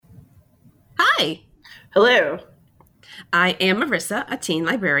Hi, Hello, I am Marisa, a teen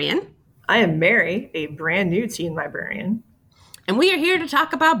librarian, I am Mary, a brand new teen librarian. and we are here to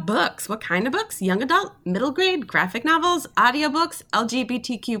talk about books. What kind of books? Young adult, middle grade, graphic novels, audiobooks,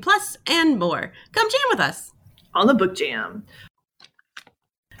 LGBTQ+, and more. Come jam with us. On the Book Jam.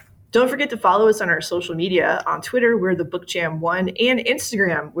 Don't forget to follow us on our social media. On Twitter, we're the Book Jam 1, and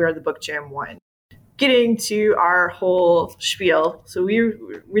Instagram, we're the Book Jam 1. Getting to our whole spiel. So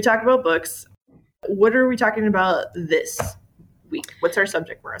we talk about books. What are we talking about this week? What's our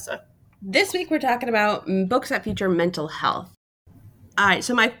subject, Marissa? This week we're talking about books that feature mental health. All right,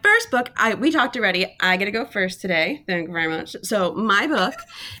 so my first book, we talked already. I get to go first today. Thank you very much. So my book,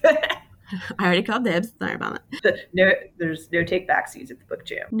 I already called dibs. Sorry about it. No, there's no take backsies at the Book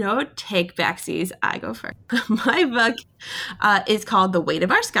Jam. No take backsies. I go first. My book is called The Weight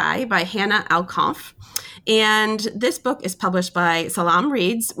of Our Sky by Hanna Alkaf. And this book is published by Salaam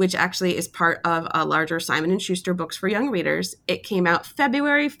Reads, which actually is part of a larger Simon and Schuster books for young readers. It came out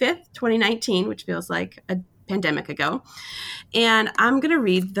February 5th, 2019, which feels like a pandemic ago. And I'm going to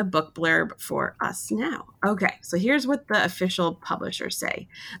read the book blurb for us now. Okay, so here's what the official publishers say.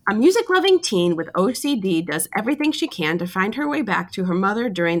 A music-loving teen with OCD does everything she can to find her way back to her mother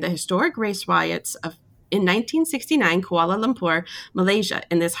during the historic race riots in 1969 Kuala Lumpur, Malaysia,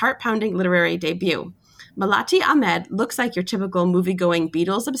 in this heart-pounding literary debut. Melati Ahmed looks like your typical movie-going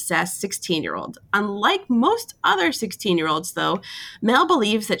Beatles-obsessed 16-year-old. Unlike most other 16-year-olds, though, Mel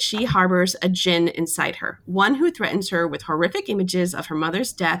believes that she harbors a jinn inside her, one who threatens her with horrific images of her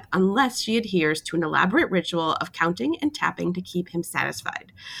mother's death unless she adheres to an elaborate ritual of counting and tapping to keep him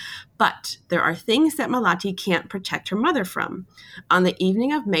satisfied. But there are things that Melati can't protect her mother from. On the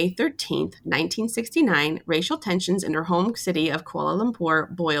evening of May 13th, 1969, racial tensions in her home city of Kuala Lumpur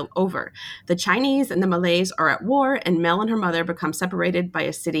boil over. The Chinese and the Malays are at war, and Mel and her mother become separated by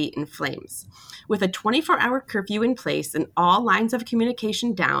a city in flames. With a 24-hour curfew in place and all lines of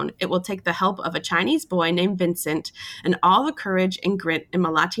communication down, it will take the help of a Chinese boy named Vincent and all the courage and grit in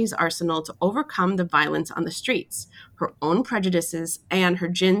Melati's arsenal to overcome the violence on the streets, her own prejudices, and her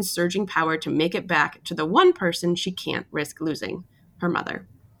jinn's surging power to make it back to the one person she can't risk losing, her mother.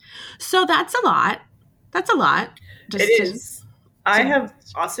 So that's a lot. That's a lot. It is. I have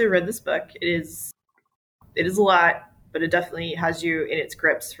also read this book. It is a lot, but it definitely has you in its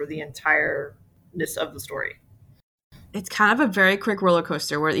grips for the entireness of the story. It's kind of a very quick roller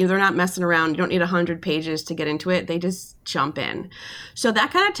coaster where they're not messing around. You don't need 100 pages to get into it. They just jump in. So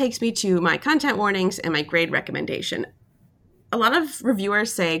that kind of takes me to my content warnings and my grade recommendation. A lot of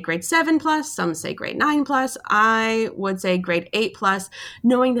reviewers say grade 7 plus, some say grade 9 plus. I would say grade 8 plus,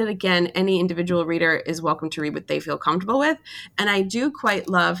 knowing that, again, any individual reader is welcome to read what they feel comfortable with. And I do quite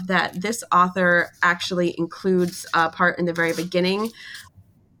love that this author actually includes a part in the very beginning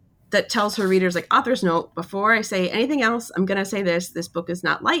that tells her readers, like, author's note, before I say anything else, I'm going to say this book is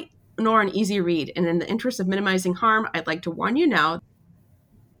not light nor an easy read. And in the interest of minimizing harm, I'd like to warn you now.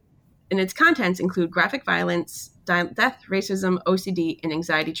 And its contents include graphic violence, death, racism, OCD, and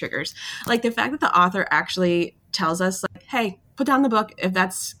anxiety triggers. Like the fact that the author actually tells us, like, hey, put down the book if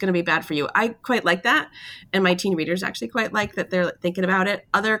that's going to be bad for you. I quite like that. And my teen readers actually quite like that they're thinking about it.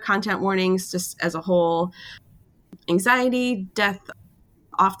 Other content warnings, just as a whole: anxiety, death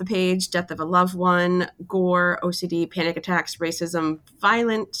off the page, death of a loved one, gore, OCD, panic attacks, racism,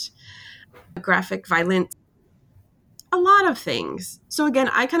 violent, graphic violence, a lot of things. So again,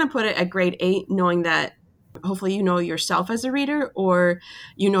 I kind of put it at grade 8, knowing that hopefully you know yourself as a reader, or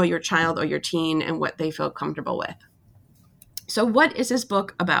you know your child or your teen and what they feel comfortable with. So what is this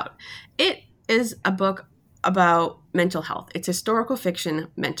book about? It is a book about mental health. It's historical fiction,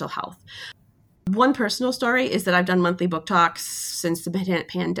 mental health. One personal story is that I've done monthly book talks since the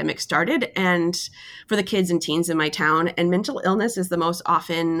pandemic started, and for the kids and teens in my town, and mental illness is the most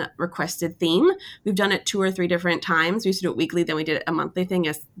often requested theme. We've done it 2 or 3 different times. We used to do it weekly, then we did it a monthly thing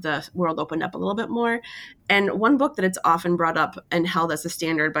as the world opened up a little bit more. And one book that it's often brought up and held as a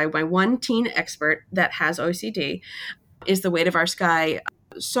standard by my one teen expert that has OCD is The Weight of Our Sky.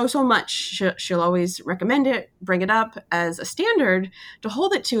 So much she'll always recommend it, bring it up as a standard to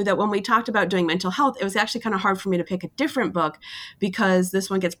hold it to, that when we talked about doing mental health, it was actually kind of hard for me to pick a different book because this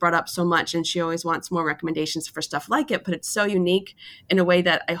one gets brought up so much and she always wants more recommendations for stuff like it, but it's so unique in a way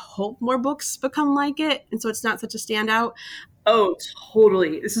that I hope more books become like it. And so it's not such a standout. Oh,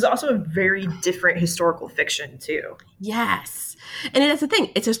 totally. This is also a very different historical fiction, too. Yes. And that's the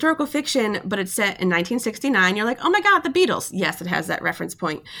thing. It's historical fiction, but it's set in 1969. You're like, oh my God, the Beatles. Yes, it has that reference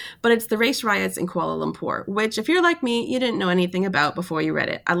point. But it's the race riots in Kuala Lumpur, which if you're like me, you didn't know anything about before you read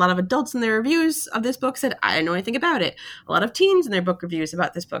it. A lot of adults in their reviews of this book said, I didn't know anything about it. A lot of teens in their book reviews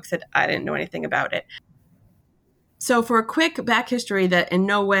about this book said, I didn't know anything about it. So for a quick back history that in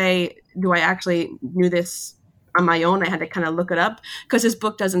no way do I actually knew this on my own, I had to kind of look it up because this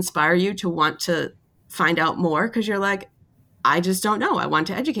book does inspire you to want to find out more because you're like, I just don't know. I want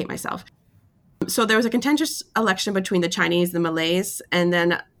to educate myself. So there was a contentious election between the Chinese and the Malays. And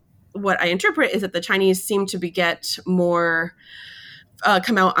then what I interpret is that the Chinese seem to get more,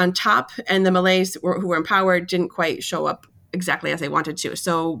 come out on top, and the Malays who were in power didn't quite show up exactly as they wanted to.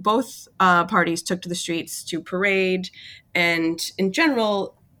 So both parties took to the streets to parade. And in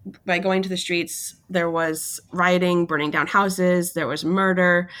general, by going to the streets, there was rioting, burning down houses, there was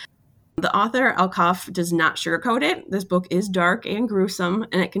murder. The author, Alkaf, does not sugarcoat it. This book is dark and gruesome,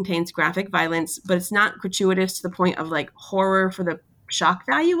 and it contains graphic violence, but it's not gratuitous to the point of like horror for the shock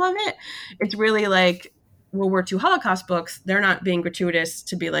value of it. It's really like World War II Holocaust books. They're not being gratuitous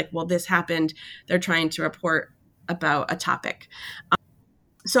to be like, well, this happened. They're trying to report about a topic.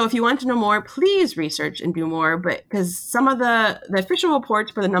 So if you want to know more, please research and do more. But because some of the official reports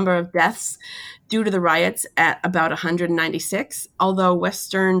for the number of deaths due to the riots at about 196, although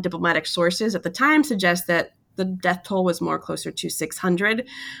Western diplomatic sources at the time suggest that the death toll was more closer to 600,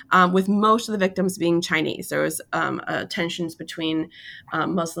 with most of the victims being Chinese. There was tensions between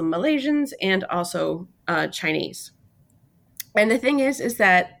Muslim Malaysians and also Chinese. And the thing is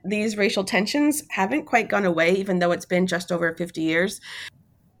that these racial tensions haven't quite gone away, even though it's been just over 50 years.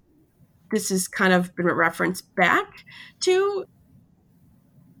 This has kind of been referenced back to,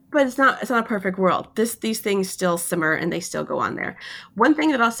 but it's not a perfect world. These things still simmer and they still go on there. One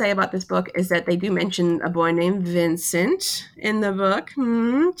thing that I'll say about this book is that they do mention a boy named Vincent in the book,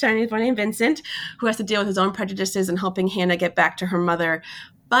 Chinese boy named Vincent, who has to deal with his own prejudices and helping Hannah get back to her mother.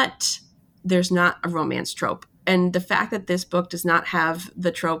 But there's not a romance trope. And the fact that this book does not have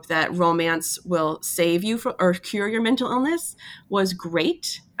the trope that romance will save you or cure your mental illness was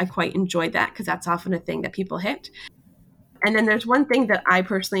great. I quite enjoyed that because that's often a thing that people hit. And then there's one thing that I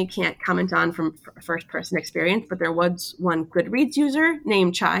personally can't comment on from first-person experience, but there was one Goodreads user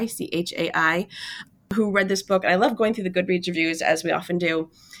named Chai, Chai, who read this book. And I love going through the Goodreads reviews, as we often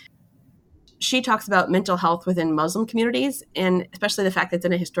do. She talks about mental health within Muslim communities, and especially the fact that it's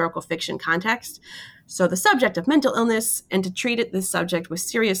in a historical fiction context. So the subject of mental illness, and to treat this subject with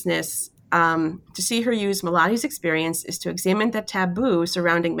seriousness, to see her use Maladi's experience is to examine the taboo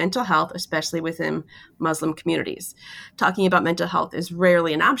surrounding mental health, especially within Muslim communities. Talking about mental health is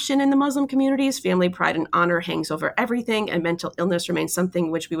rarely an option in the Muslim communities. Family pride and honor hangs over everything, and mental illness remains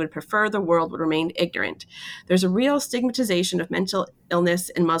something which we would prefer the world would remain ignorant. There's a real stigmatization of mental illness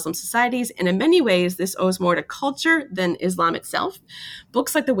in Muslim societies, and in many ways, this owes more to culture than Islam itself.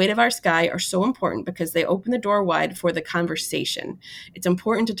 Books like The Weight of Our Sky are so important because they open the door wide for the conversation. It's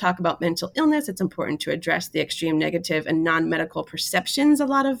important to talk about mental illness. It's important to address the extreme negative and non-medical perceptions a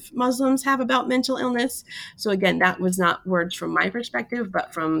lot of Muslims have about mental illness. So again, that was not words from my perspective,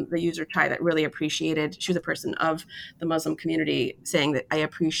 but from the user Chai that really appreciated. She was a person of the Muslim community saying that I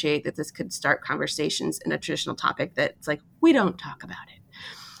appreciate that this could start conversations in a traditional topic that it's like, we don't talk about it.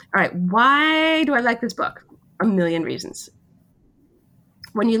 All right. Why do I like this book? A million reasons.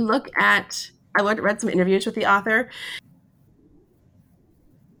 When you look at, I read some interviews with the author.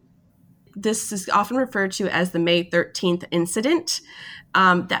 This is often referred to as the May 13th incident.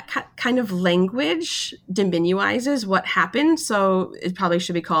 That kind of language diminuizes what happened, so it probably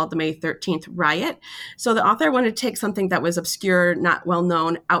should be called the May 13th riot. So the author wanted to take something that was obscure, not well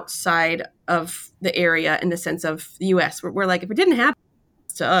known outside of the area in the sense of the U.S. We're like, if it didn't happen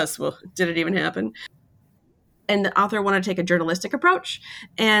to us, well, did it even happen? And the author wanted to take a journalistic approach,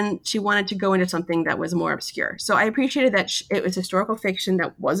 and she wanted to go into something that was more obscure. So I appreciated that it was historical fiction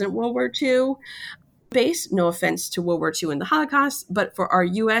that wasn't World War II based. No offense to World War II and the Holocaust, but for our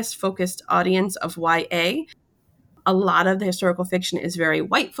U.S.-focused audience of YA, a lot of the historical fiction is very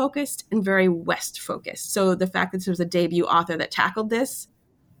white-focused and very West-focused. So the fact that this was a debut author that tackled this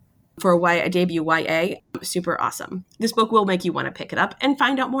for a debut YA, super awesome. This book will make you want to pick it up and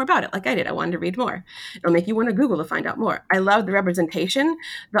find out more about it, like I did. I wanted to read more. It'll make you want to Google to find out more. I love the representation.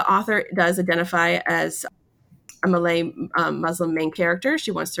 The author does identify as a Malay Muslim main character.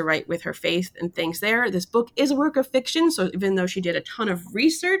 She wants to write with her faith and things there. This book is a work of fiction, so even though she did a ton of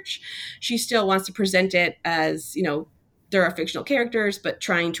research, she still wants to present it as, there are fictional characters, but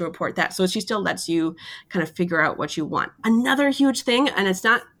trying to report that. So she still lets you kind of figure out what you want. Another huge thing, and it's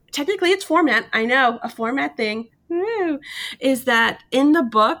not, technically it's format, I know, a format thing, is that in the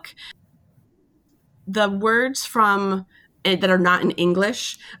book, the words from that are not in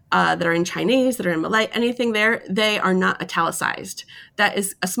English, that are in Chinese, that are in Malay, anything there, they are not italicized. That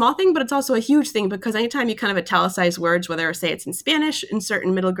is a small thing, but it's also a huge thing, because anytime you kind of italicize words, whether say it's in Spanish in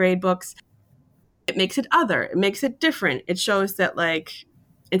certain middle grade books, it makes it other, it makes it different. It shows that like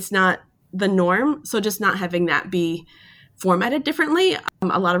it's not the norm. So just not having that be formatted differently.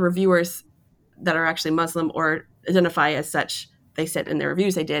 A lot of reviewers that are actually Muslim or identify as such, they said in their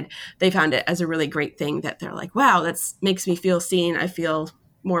reviews they found it as a really great thing, that they're like, wow, that makes me feel seen. I feel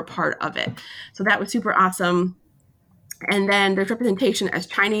more part of it. So that was super awesome. And then there's representation as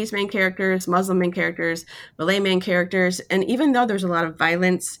Chinese main characters, Muslim main characters, Malay main characters. And even though there's a lot of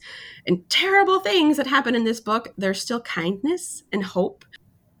violence and terrible things that happen in this book, there's still kindness and hope,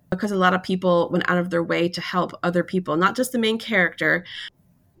 because a lot of people went out of their way to help other people, not just the main character,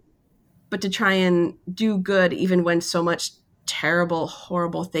 but to try and do good even when so much terrible,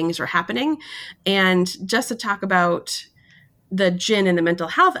 horrible things are happening. And just to talk about the jinn and the mental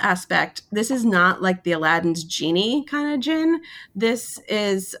health aspect, this is not like the Aladdin's genie kind of jinn. This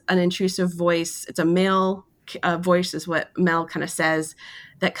is an intrusive voice. It's a male voice, is what Mel kind of says,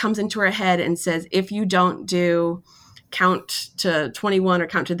 that comes into her head and says, if you don't do count to 21 or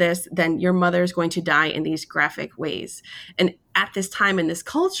count to this, then your mother is going to die in these graphic ways. And at this time in this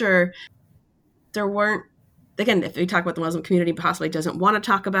culture, there weren't, again, if we talk about the Muslim community possibly doesn't want to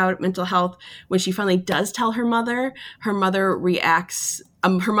talk about mental health, when she finally does tell her mother reacts,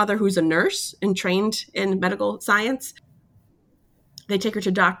 her mother who's a nurse and trained in medical science, they take her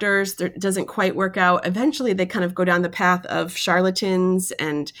to doctors. It doesn't quite work out. Eventually, they kind of go down the path of charlatans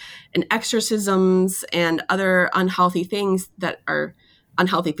and exorcisms and other unhealthy things that are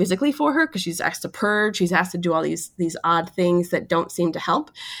unhealthy physically for her, because she's asked to purge. She's asked to do all these odd things that don't seem to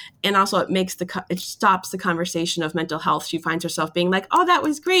help. And also it stops the conversation of mental health. She finds herself being like, oh, that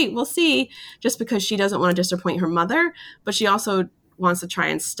was great, we'll see, just because she doesn't want to disappoint her mother. But she also wants to try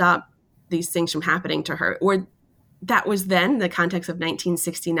and stop these things from happening to her. Or that was then the context of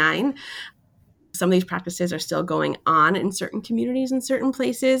 1969. Some of these practices are still going on in certain communities in certain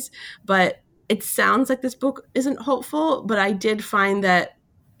places, but it sounds like this book isn't hopeful. But I did find that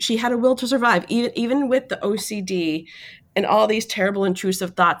she had a will to survive, even with the OCD and all these terrible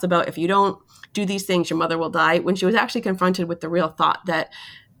intrusive thoughts about, if you don't do these things, your mother will die. When she was actually confronted with the real thought that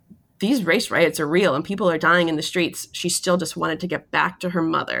these race riots are real and people are dying in the streets, she still just wanted to get back to her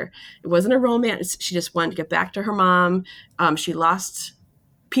mother. It wasn't a romance. She just wanted to get back to her mom. She lost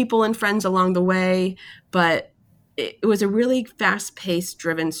people and friends along the way, but it was a really fast-paced,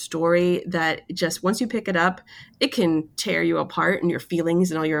 driven story that just, once you pick it up, it can tear you apart and your feelings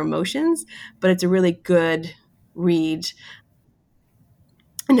and all your emotions, but it's a really good read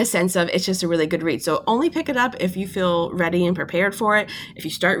in the sense of it's just a really good read. So only pick it up if you feel ready and prepared for it. If you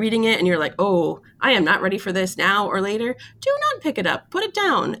start reading it and you're like, oh, I am not ready for this now or later, do not pick it up. Put it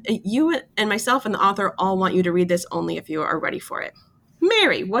down. You and myself and the author all want you to read this only if you are ready for it.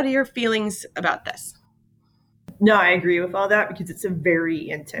 Mary, what are your feelings about this? No, I agree with all that, because it's a very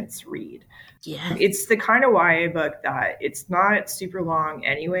intense read. Yeah. It's the kind of YA book that it's not super long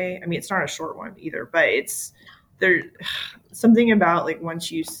anyway. I mean, it's not a short one either, but there's something about, like,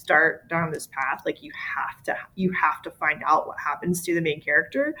 once you start down this path, like you have to find out what happens to the main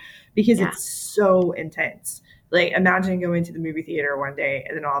character, because it's so intense. Like, imagine going to the movie theater one day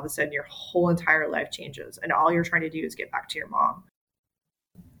and then all of a sudden your whole entire life changes and all you're trying to do is get back to your mom.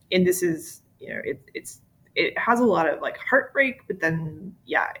 And this is, it has a lot of like heartbreak, but then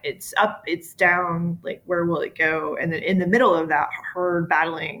it's up, it's down, like where will it go? And then in the middle of that, her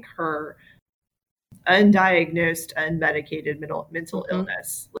battling her undiagnosed, unmedicated mental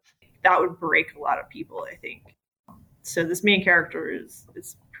illness. Like, that would break a lot of people, I think. So this main character is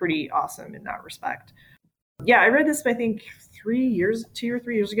pretty awesome in that respect. Yeah, I read this, I think 2 or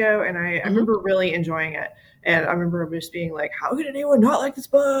 3 years ago, and I remember really enjoying it. And I remember just being like, how could anyone not like this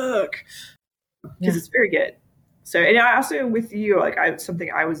book? Because it's very good. So, and I also, with you, like,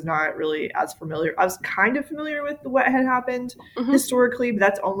 something I was not really as familiar. I was kind of familiar with what had happened historically, but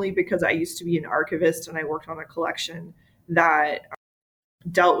that's only because I used to be an archivist and I worked on a collection that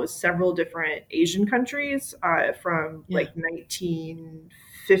dealt with several different Asian countries from like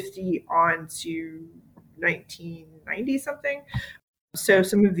 1950 on to 1990 something. So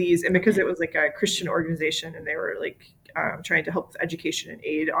some of these, and because it was like a Christian organization and they were like trying to help with education and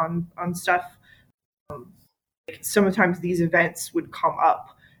aid on stuff, sometimes these events would come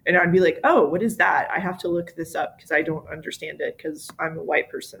up And I'd be like, oh, what is that? I have to look this up because I don't understand it because I'm a white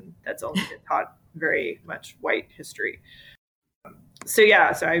person that's only been taught very much white history. So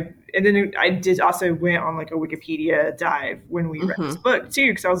I did also went on like a Wikipedia dive when we read this book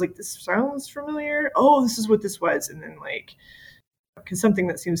too, because I was like, this sounds familiar. Oh, this is what this was. And then like, because something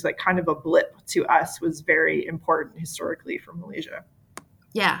that seems like kind of a blip to us was very important historically for Malaysia.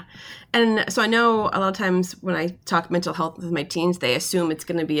 Yeah. And so I know a lot of times when I talk mental health with my teens, they assume it's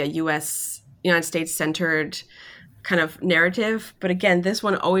going to be a United States centered kind of narrative. But again, this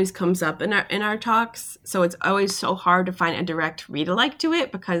one always comes up in our talks. So it's always so hard to find a direct read-alike to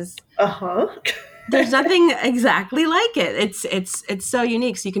it because there's nothing exactly like it. It's so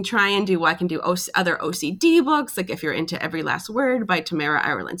unique. So you can try and do, I can do other OCD books. Like if you're into Every Last Word by Tamara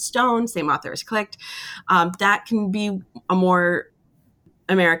Ireland Stone, same author as Clicked. That can be a more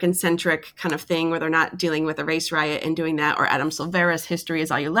American-centric kind of thing where they're not dealing with a race riot and doing that, or Adam Silvera's History Is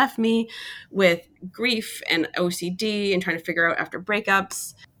All You Left Me with grief and OCD and trying to figure out after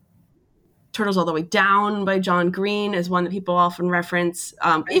breakups. Turtles All the Way Down by John Green is one that people often reference.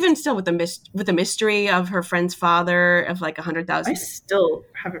 Even still with the mystery of her friend's father of like 100,000. I still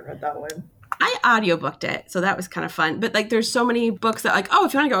haven't read that one. I audiobooked it, so that was kind of fun. But like there's so many books that like, oh,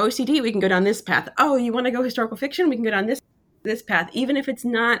 if you want to go OCD, we can go down this path. Oh, you want to go historical fiction? We can go down this path, even if it's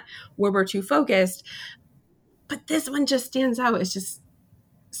not World War II focused. But this one just stands out. It's just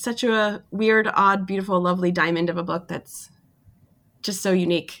such a weird, odd, beautiful, lovely diamond of a book that's just so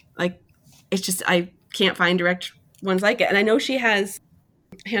unique. Like, it's just, I can't find direct ones like it. And I know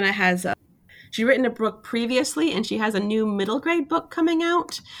Hanna has, she's written a book previously, and she has a new middle grade book coming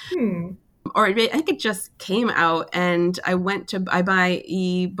out. Or I think it just came out, and I buy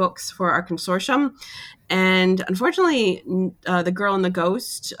e-books for our consortium. And unfortunately, The Girl and the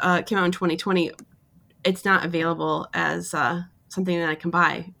Ghost came out in 2020. It's not available as something that I can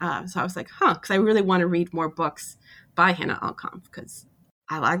buy. So I was like, because I really want to read more books by Hanna Alkaf because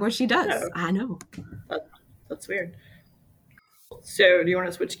I like what she does. Oh, I know. That's weird. So do you want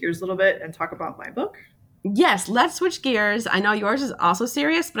to switch gears a little bit and talk about my book? Yes, let's switch gears. I know yours is also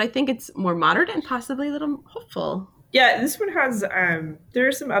serious, but I think it's more modern and possibly a little hopeful. Yeah, this one has, there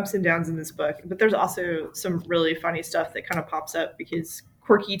are some ups and downs in this book, but there's also some really funny stuff that kind of pops up because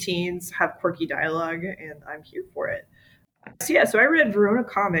quirky teens have quirky dialogue, and I'm here for it. So I read Verona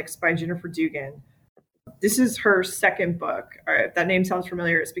Comics by Jennifer Dugan. This is her second book. All right, if that name sounds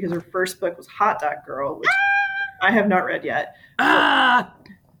familiar, it's because her first book was Hot Dog Girl, which I have not read yet.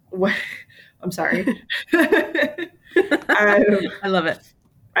 What? I'm sorry. I love it.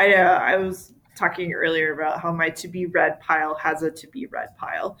 I know. I was talking earlier about how my to-be-read pile has a to-be-read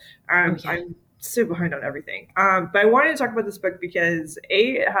pile. I'm so behind on everything. But I wanted to talk about this book because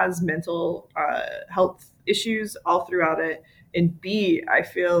A, it has mental health issues all throughout it. And B, I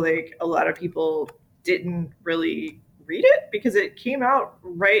feel like a lot of people didn't really read it because it came out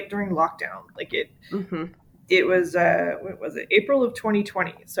right during lockdown. Like it was, when was it? April of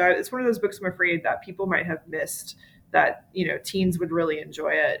 2020. So it's one of those books I'm afraid that people might have missed that, teens would really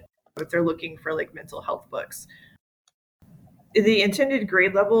enjoy it if they're looking for like mental health books. The intended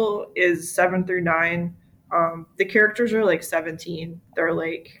grade level is 7 through 9. The characters are like 17. They're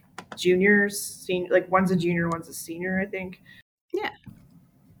like juniors, like one's a junior, one's a senior, I think. Yeah.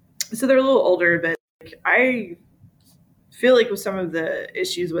 So they're a little older, but I feel like with some of the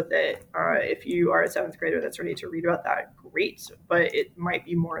issues with it, if you are a 7th grader that's ready to read about that, great. But it might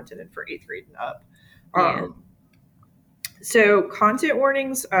be more intended for 8th grade and up. So content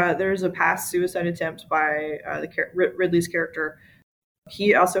warnings, there's a past suicide attempt by Ridley's character.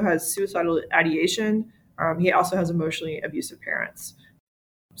 He also has suicidal ideation. He also has emotionally abusive parents.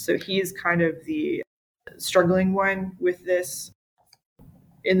 So he's kind of the struggling one with this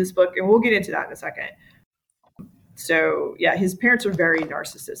in this book. And we'll get into that in a second. So yeah, his parents are very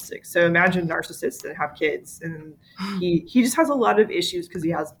narcissistic. So imagine narcissists that have kids. And he just has a lot of issues because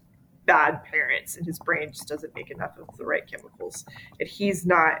he has bad parents and his brain just doesn't make enough of the right chemicals, and he's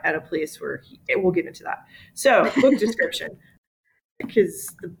not at a place where we'll get into that. So book description,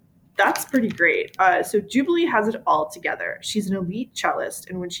 because that's pretty great. So Jubilee has it all together. She's an elite cellist,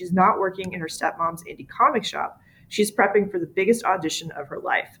 and when she's not working in her stepmom's indie comic shop, she's prepping for the biggest audition of her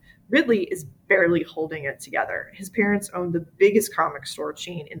life. Ridley is barely holding it together. His parents own the biggest comic store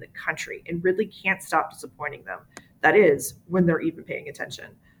chain in the country, and Ridley can't stop disappointing them. That is, when they're even paying attention.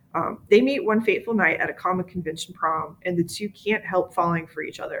 They meet one fateful night at a comic convention prom, and the two can't help falling for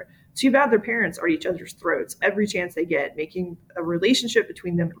each other. Too bad their parents are at each other's throats every chance they get, making a relationship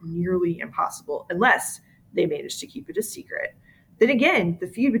between them nearly impossible, unless they manage to keep it a secret. Then again, the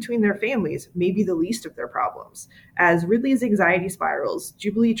feud between their families may be the least of their problems. As Ridley's anxiety spirals,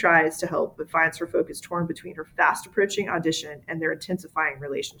 Jubilee tries to help but finds her focus torn between her fast approaching audition and their intensifying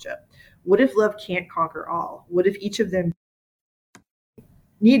relationship. What if love can't conquer all? What if each of them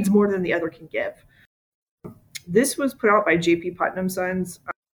needs more than the other can give? This was put out by J.P. Putnam Sons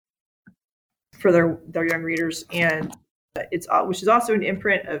for their young readers, and which is also an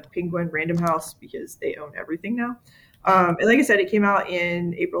imprint of Penguin Random House because they own everything now. And like I said, it came out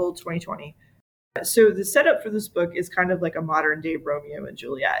in April 2020. So the setup for this book is kind of like a modern day Romeo and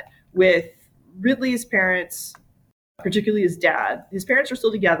Juliet, with Ridley's parents, particularly his dad. His parents are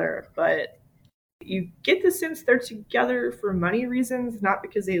still together, but you get the sense they're together for money reasons, not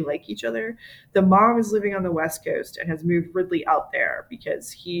because they like each other. The mom is living on the West Coast and has moved Ridley out there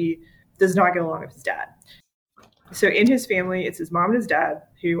because he does not get along with his dad. So in his family, it's his mom and his dad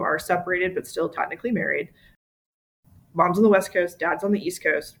who are separated but still technically married. Mom's on the West Coast, dad's on the East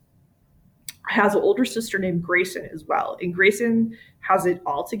Coast. Has an older sister named Grayson as well. And Grayson has it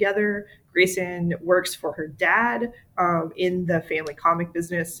all together. Grayson works for her dad in the family comic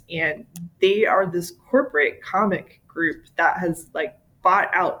business. And they are this corporate comic group that has like bought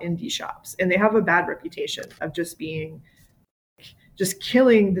out indie shops. And they have a bad reputation of just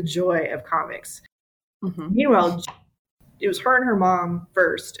killing the joy of comics. Mm-hmm. Meanwhile, it was her and her mom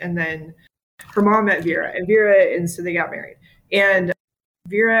first, and then her mom met Vera, and so they got married. And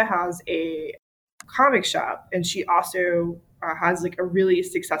Vera has a comic shop, and she also has like a really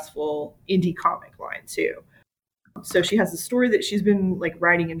successful indie comic line too. So she has a story that she's been like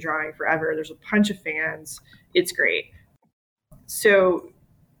writing and drawing forever. There's a bunch of fans. It's great. So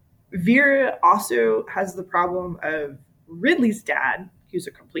Vera also has the problem of Ridley's dad, who's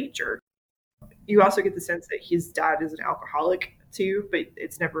a complete jerk. You also get the sense that his dad is an alcoholic too, but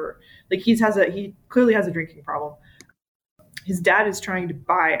it's never like he clearly has a drinking problem. His dad is trying to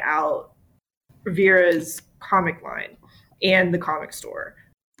buy out Vera's comic line and the comic store.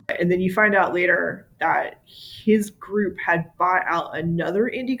 And then you find out later that his group had bought out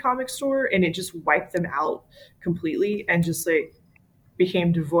another indie comic store, and it just wiped them out completely and just like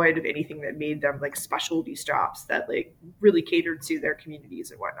became devoid of anything that made them like specialty shops that like really catered to their communities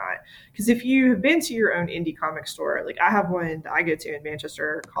and whatnot. Because if you have been to your own indie comic store, like I have one that I go to in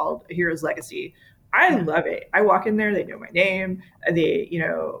Manchester called A Hero's Legacy. I love it. I walk in there, they know my name, they,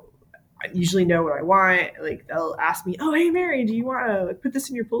 I usually know what I want. Like they'll ask me, "Oh, hey Mary, do you want to like, put this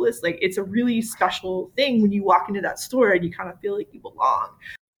in your pull list?" Like it's a really special thing when you walk into that store and you kind of feel like you belong,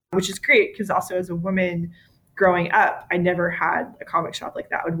 which is great because also as a woman growing up, I never had a comic shop like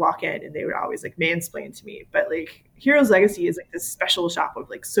that. I would walk in and they would always like mansplain to me. But like Heroes Legacy is like this special shop of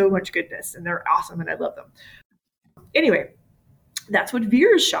like so much goodness, and they're awesome and I love them. Anyway, that's what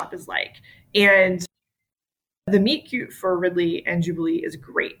Vera's shop is like. And the meet cute for Ridley and Jubilee is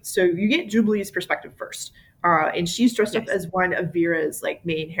great. So you get Jubilee's perspective first. And she's dressed up as one of Vera's like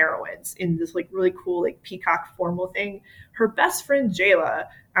main heroines in this like really cool like peacock formal thing. Her best friend Jayla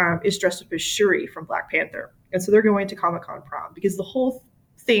is dressed up as Shuri from Black Panther. And so they're going to Comic-Con prom because the whole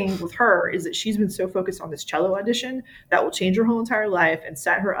thing with her is that she's been so focused on this cello audition that will change her whole entire life and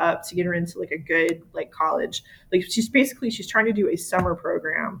set her up to get her into like a good like college. Like she's trying to do a summer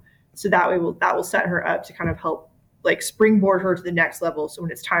program. So that will set her up to kind of help like springboard her to the next level. So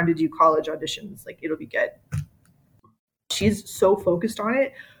when it's time to do college auditions, like it'll be good. She's so focused on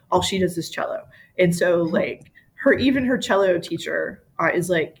it. All she does is cello. And so like even her cello teacher is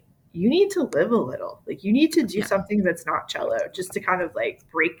like, you need to live a little, like you need to do something that's not cello just to kind of like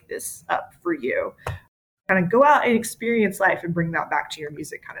break this up for you, kind of go out and experience life and bring that back to your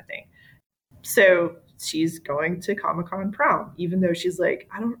music kind of thing. So she's going to Comic-Con prom, even though she's like,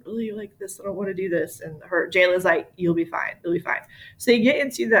 I don't really like this. I don't want to do this. And Jayla's like, you'll be fine. You'll be fine. So they get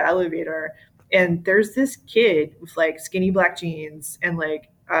into the elevator and there's this kid with like skinny black jeans and like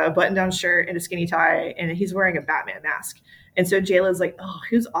a button-down shirt and a skinny tie. And he's wearing a Batman mask. And so Jayla's like, oh,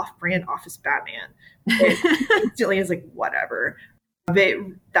 who's off-brand Office Batman? And instantly is like, whatever. But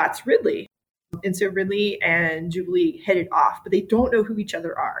that's Ridley. And so Ridley and Jubilee hit it off, but they don't know who each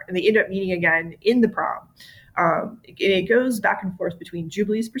other are. And they end up meeting again in the prom. And it goes back and forth between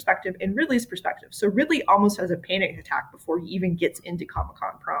Jubilee's perspective and Ridley's perspective. So Ridley almost has a panic attack before he even gets into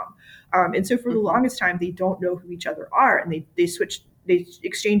Comic-Con prom. And so for the longest time, they don't know who each other are. And they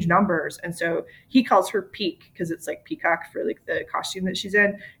exchange numbers. And so he calls her Peak because it's like peacock for like the costume that she's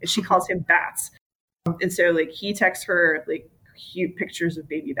in. And she calls him Bats. And so like he texts her like cute pictures of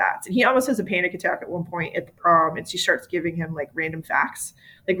baby bats. And he almost has a panic attack at one point at the prom. And she starts giving him like random facts,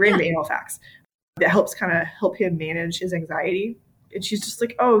 like random anal facts that help him manage his anxiety. And she's just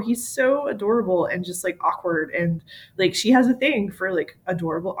like, oh, he's so adorable and just like awkward. And like, she has a thing for like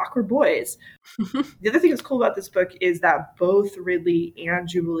adorable, awkward boys. The other thing that's cool about this book is that both Ridley and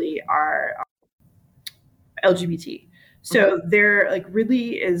Jubilee are LGBT. So they're like,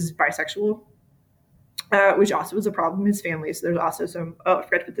 Ridley is bisexual, which also is a problem in his family. So there's also some, I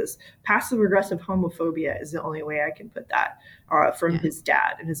forgot to put this, passive aggressive homophobia is the only way I can put that, from his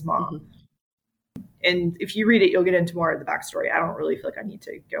dad and his mom. And if you read it, you'll get into more of the backstory. I don't really feel like I need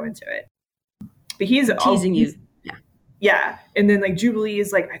to go into it. But he's teasing you. Yeah. And then like Jubilee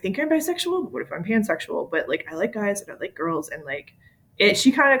is like, I think I'm bisexual. What if I'm pansexual? But like, I like guys and I like girls. And like,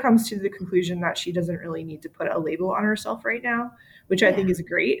 she kind of comes to the conclusion that she doesn't really need to put a label on herself right now, which I think is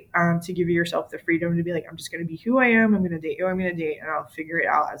great, to give yourself the freedom to be like, I'm just going to be who I am. I'm going to date who I'm going to date, and I'll figure it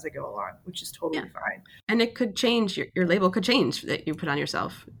out as I go along, which is totally fine. And it could change. Your label could change that you put on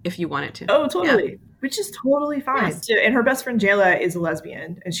yourself if you want it to. Oh, totally. Which is totally fine. Yes. So, and her best friend, Jayla, is a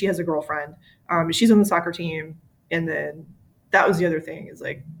lesbian, and she has a girlfriend. She's on the soccer team. And then that was the other thing, is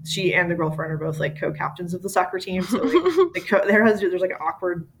like she and the girlfriend are both like co-captains of the soccer team. So like there's like an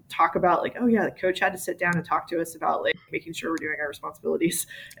awkward talk about like, oh yeah, the coach had to sit down and talk to us about like making sure we're doing our responsibilities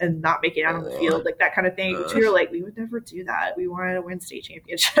and not making it out on the field, like that kind of thing. Which we were like, we would never do that. We wanted to win state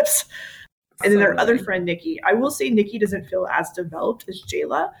championships. And then their other friend, Nikki. I will say Nikki doesn't feel as developed as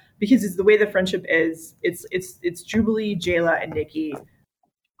Jayla, because it's the way the friendship is. It's Jubilee, Jayla, and Nikki.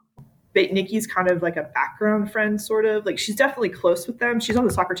 But Nikki's kind of like a background friend, sort of. Like, she's definitely close with them. She's on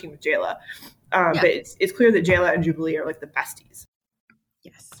the soccer team with Jayla. But it's clear that Jayla and Jubilee are like the besties.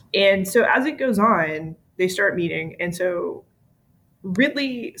 Yes. And so as it goes on, they start meeting. And so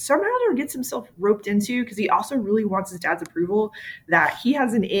Ridley somehow gets himself roped into, because he also really wants his dad's approval, that he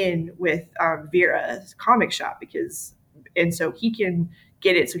has an in with Vera's comic shop, and so he can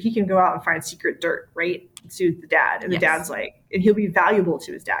get it, so he can go out and find secret dirt, right, to the dad. And the dad's like, and he'll be valuable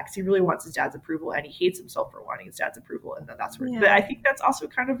to his dad because he really wants his dad's approval, and he hates himself for wanting his dad's approval. And then that's where, but I think that's also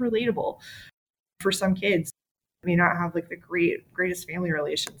kind of relatable for some kids. May not have like the greatest family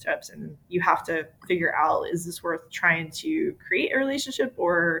relationships, and you have to figure out, is this worth trying to create a relationship,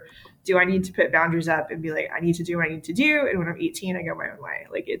 or do I need to put boundaries up and be like, I need to do what I need to do, and when I'm 18 I go my own way?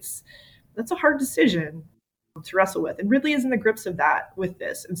 Like, that's a hard decision to wrestle with, and Ridley is in the grips of that with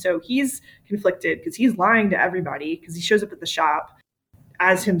this. And so he's conflicted because he's lying to everybody, because he shows up at the shop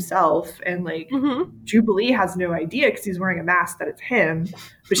as himself, and like Jubilee has no idea because he's wearing a mask that it's him,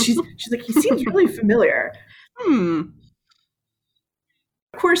 but she's like, he seems really familiar.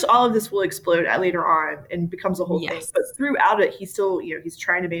 Of course, all of this will explode later on and becomes a whole thing. But throughout it, he's still, he's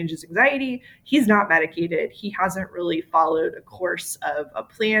trying to manage his anxiety. He's not medicated. He hasn't really followed a course of a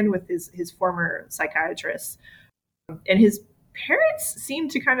plan with his former psychiatrist. And his parents seem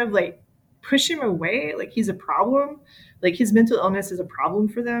to kind of like push him away. Like, he's a problem. Like, his mental illness is a problem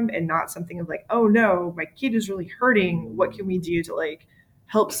for them, and not something of like, oh no, my kid is really hurting. What can we do to like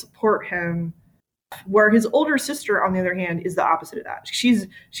help support him? Where his older sister, on the other hand, is the opposite of that. She's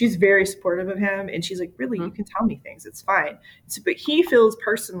very supportive of him, and she's like, really, you can tell me things, it's fine. So, but he feels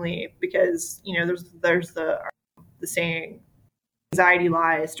personally, because there's the saying, anxiety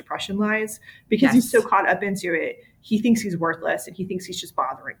lies, depression lies, because he's so caught up into it. He thinks he's worthless, and he thinks he's just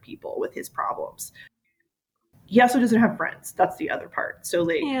bothering people with his problems. He also doesn't have friends. That's the other part. So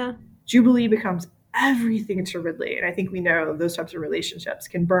like, Jubilee becomes everything to Ridley. And I think we know those types of relationships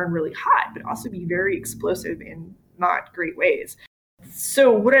can burn really hot, but also be very explosive in not great ways. So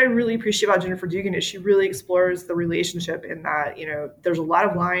what I really appreciate about Jennifer Dugan is she really explores the relationship in that, there's a lot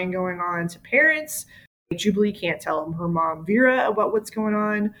of lying going on to parents. Jubilee can't tell her mom, Vera, about what's going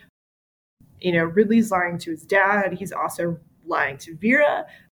on. Ridley's lying to his dad. He's also lying to Vera.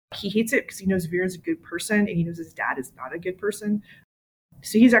 He hates it because he knows Vera's a good person, and he knows his dad is not a good person.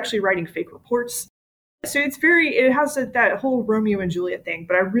 So he's actually writing fake reports. So it has that whole Romeo and Juliet thing,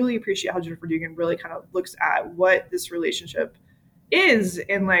 but I really appreciate how Jennifer Dugan really kind of looks at what this relationship is.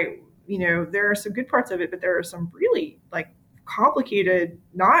 And like, there are some good parts of it, but there are some really like complicated,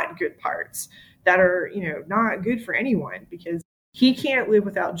 not good parts that are, not good for anyone, because he can't live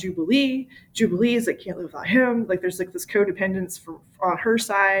without Jubilee. Jubilee is like, can't live without him. Like, there's like this codependence on her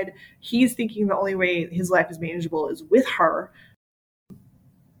side. He's thinking the only way his life is manageable is with her,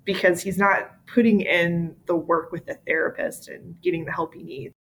 because he's not putting in the work with the therapist and getting the help he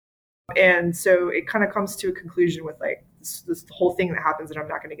needs. And so it kind of comes to a conclusion with like this whole thing that happens that I'm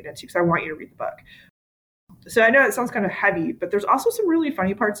not going to get into because I want you to read the book. So I know it sounds kind of heavy, but there's also some really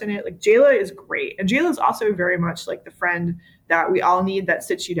funny parts in it. Like, Jayla is great. And Jayla is also very much like the friend that we all need, that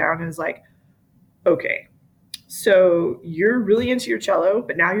sits you down and is like, okay, so you're really into your cello,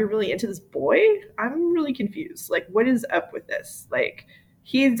 but now you're really into this boy? I'm really confused. Like, what is up with this? Like,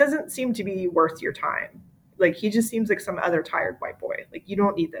 he doesn't seem to be worth your time. Like, he just seems like some other tired white boy. Like, you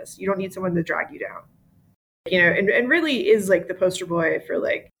don't need this. You don't need someone to drag you down. You know, and really is like the poster boy for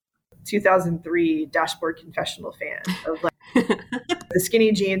like 2003 Dashboard Confessional fan of like the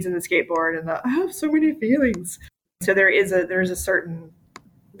skinny jeans and the skateboard and the I have so many feelings. So there's a certain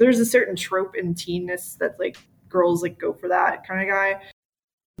trope in teenness that like girls like go for that kind of guy.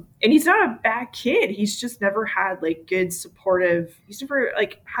 And he's not a bad kid. He's just never had like he's never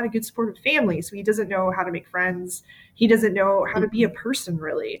like had a good supportive family. So he doesn't know how to make friends. He doesn't know how to be a person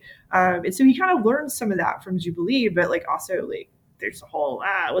really. And so he kind of learns some of that from Jubilee, but like also like there's a whole,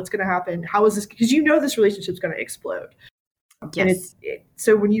 what's going to happen? How is this? Because you know this relationship's going to explode. Yes. And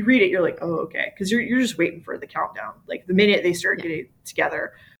so when you read it, you're like, oh, okay. Because you're just waiting for the countdown. Like the minute they start getting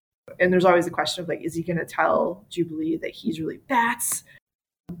together. And there's always the question of like, is he going to tell Jubilee that he's really bats?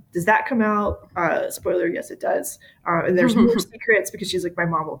 Does that come out? Spoiler, yes, it does. And there's more secrets because she's like, my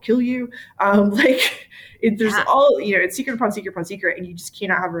mom will kill you. There's all, you know, it's secret upon secret upon secret, and you just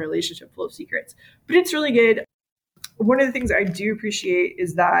cannot have a relationship full of secrets. But it's really good. One of the things I do appreciate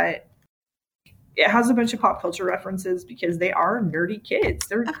is that it has a bunch of pop culture references because they are nerdy kids.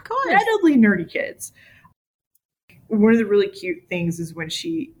 They're incredibly nerdy kids. One of the really cute things is when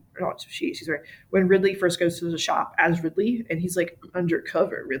when Ridley first goes to the shop as Ridley, and he's like,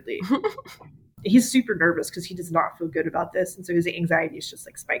 undercover Ridley. He's super nervous because he does not feel good about this. And so his anxiety is just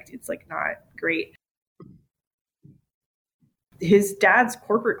like spiked. It's like not great. His dad's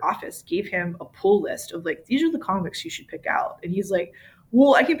corporate office gave him a pull list of like, these are the comics you should pick out. And he's like,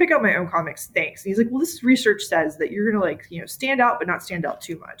 well, I can pick out my own comics. Thanks. And he's like, well, this research says that you're going to like, you know, stand out, but not stand out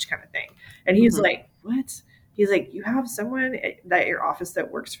too much kind of thing. And he's like, what? He's like, you have someone at your office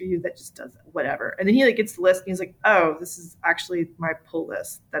that works for you that just does whatever. And then he like gets the list and he's like, oh, this is actually my pull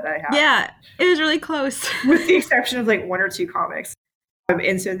list that I have. Yeah, it was really close. With the exception of like 1 or 2 comics.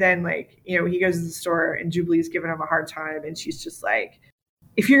 And so then like, you know, he goes to the store and Jubilee's giving him a hard time. And she's just like,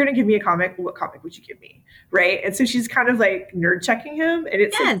 if you're going to give me a comic, what comic would you give me? Right. And so she's kind of like nerd checking him. And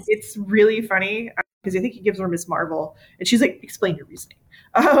it's like, it's really funny because I think he gives her Miss Marvel and she's like, explain your reasoning.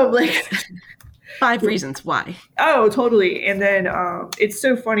 Like 5 reasons why. Oh, totally. And then it's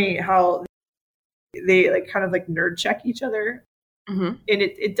so funny how they like kind of like nerd check each other. And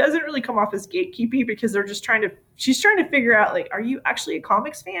it doesn't really come off as gatekeepy because she's trying to figure out like, are you actually a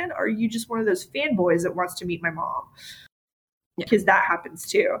comics fan? Or are you just one of those fanboys that wants to meet my mom? Because that happens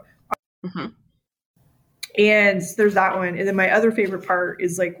too. And there's that one. And then my other favorite part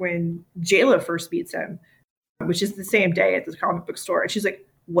is like when Jayla first meets him, which is the same day at the comic book store. And she's like,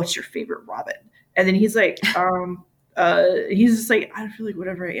 what's your favorite Robin? And then he's like, he's just like, I feel like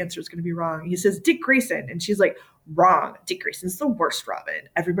whatever I answer is going to be wrong. He says, Dick Grayson. And she's like, wrong. Dick Grayson's the worst Robin.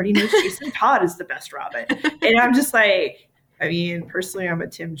 Everybody knows Jason Todd is the best Robin. And I'm just like, I mean, personally, I'm a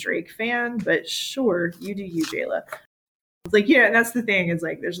Tim Drake fan, but sure, you do you, Jayla. It's like, yeah, and that's the thing. Is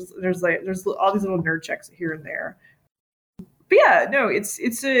like, there's all these little nerd checks here and there. But yeah, no, it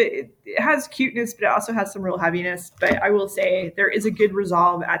has cuteness, but it also has some real heaviness. But I will say there is a good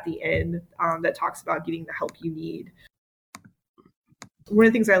resolve at the end that talks about getting the help you need. One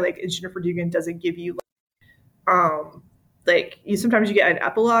of the things I like is Jennifer Dugan doesn't give you sometimes you get an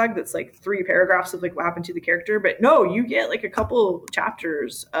epilogue that's like 3 paragraphs of like what happened to the character, but no, you get like a couple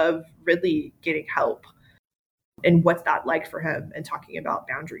chapters of Ridley getting help. And what's that like for him and talking about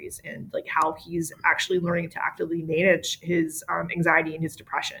boundaries and like how he's actually learning to actively manage his anxiety and his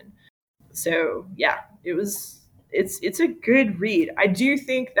depression. So yeah, it's a good read. I do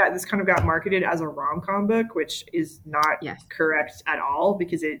think that this kind of got marketed as a rom-com book, which is not correct at all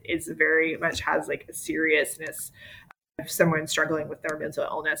because it is very much has like a seriousness of someone struggling with their mental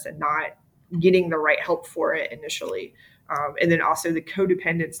illness and not getting the right help for it initially. And then also the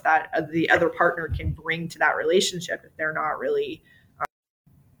codependence that the other partner can bring to that relationship if they're not really,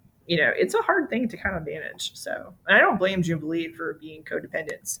 it's a hard thing to kind of manage. So, and I don't blame Jubilee for being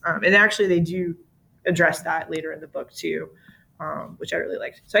codependent. And actually they do address that later in the book too, which I really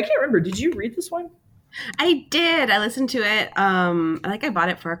liked. So I can't remember. Did you read this one? I did. I listened to it. I think I bought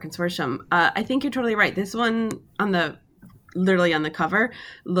it for our consortium. I think you're totally right. This one literally on the cover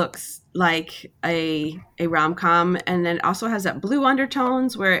looks like a rom-com, and then also has that blue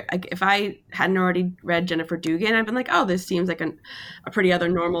undertones where if I hadn't already read Jennifer Dugan, I've been like, oh, this seems like a pretty other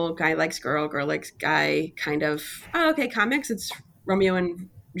normal guy likes girl likes guy kind of, oh, okay, comics, it's Romeo and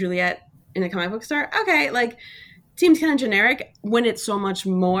Juliet in a comic book store. Okay, like seems kind of generic when it's so much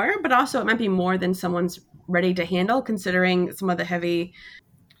more, but also it might be more than someone's ready to handle considering some of the heavy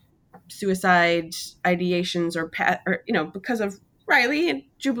suicide ideations or because of Riley and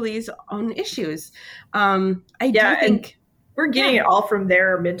Jubilee's own issues. I do think we're getting it all from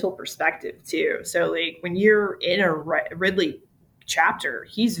their mental perspective too. So like when you're in a Ridley chapter,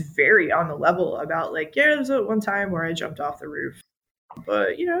 he's very on the level about like, yeah, there's one time where I jumped off the roof, but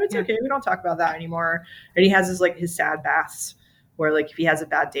it's okay. We don't talk about that anymore. And he has his sad baths where like if he has a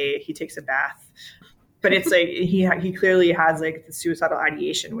bad day, he takes a bath. But it's like he clearly has like the suicidal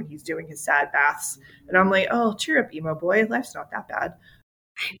ideation when he's doing his sad baths. And I'm like, oh, cheer up, emo boy. Life's not that bad.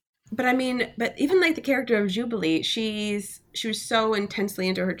 But I mean, even like the character of Jubilee, she was so intensely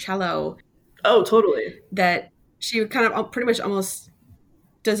into her cello. Oh, totally. That she kind of pretty much almost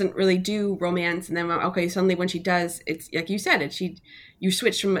doesn't really do romance. And then, okay, suddenly when she does, it's like you said, you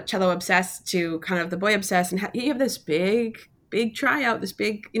switch from cello obsessed to kind of the boy obsessed, and you have this big tryout, this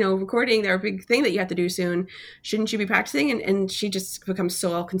big, recording, there a big thing that you have to do soon. Shouldn't you be practicing? And she just becomes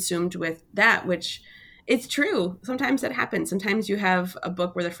so all consumed with that, which it's true. Sometimes that happens. Sometimes you have a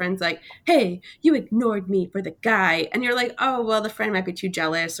book where the friend's like, hey, you ignored me for the guy. And you're like, oh, well, the friend might be too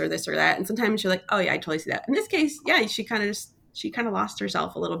jealous or this or that. And sometimes you're like, oh yeah, I totally see that. In this case, yeah, she kind of lost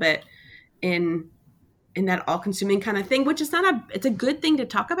herself a little bit in that all-consuming kind of thing, which is it's a good thing to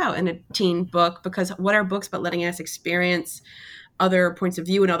talk about in a teen book, because what are books but letting us experience other points of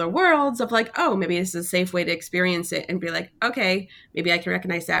view in other worlds of like, oh, maybe this is a safe way to experience it, and be like, okay, maybe I can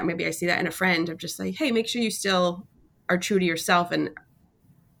recognize that. Maybe I see that in a friend, of just like, hey, make sure you still are true to yourself and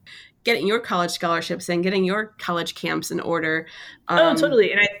getting your college scholarships and getting your college camps in order. Oh,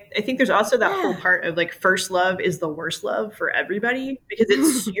 totally. And I think there's also that whole part of like first love is the worst love for everybody,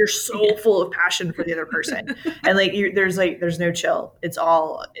 because you're so full of passion for the other person. And like, there's no chill. It's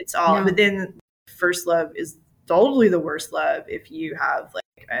all, No. But then first love is totally the worst love if you have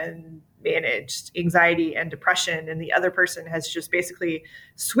like unmanaged anxiety and depression, and the other person has just basically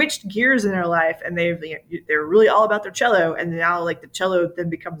switched gears in their life, and they're really all about their cello, and now like the cello then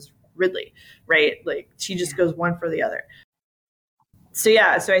becomes Ridley, right? Like she just goes one for the other. So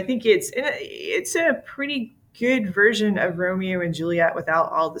I think it's a pretty good version of Romeo and Juliet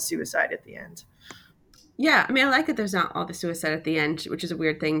without all the suicide at the end. Yeah, I mean, I like that there's not all the suicide at the end, which is a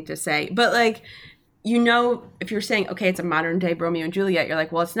weird thing to say. But like, if you're saying, okay, it's a modern day Romeo and Juliet, you're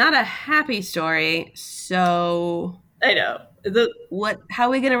like, well, it's not a happy story. So I know. How are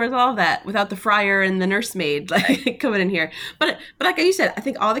we going to resolve that without the friar and the nursemaid like coming in here? But like you said, I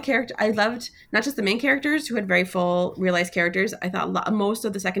think all the characters, I loved not just the main characters who had very full realized characters. I thought most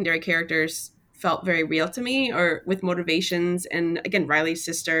of the secondary characters felt very real to me, or with motivations. And again, Riley's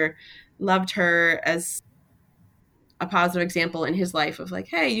sister, loved her as a positive example in his life of like,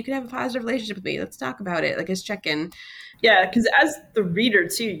 hey, you can have a positive relationship with me. Let's talk about it. Like his check-in. Yeah, because as the reader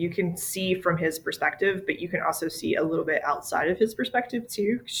too, you can see from his perspective, but you can also see a little bit outside of his perspective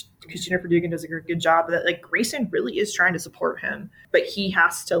too, because Jennifer Dugan does a good job that like Grayson really is trying to support him, but he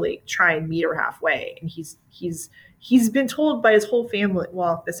has to like try and meet her halfway. And he's been told by his whole family,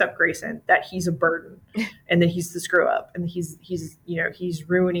 well, except Grayson, that he's a burden and that he's the screw up, and he's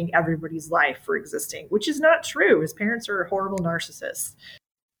ruining everybody's life for existing, which is not true. His parents are horrible narcissists.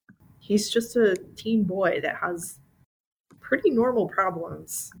 He's just a teen boy that has pretty normal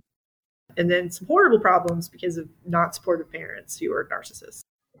problems, and then some horrible problems because of not supportive parents who are narcissists.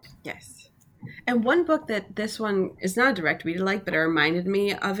 Yes. And one book that this one is not a direct read alike, but it reminded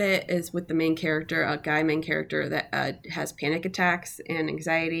me of it, is with the main character, a guy main character that has panic attacks and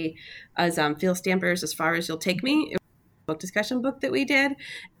anxiety, as Phil Stamper's As Far As You'll Take Me. It was a book discussion book that we did.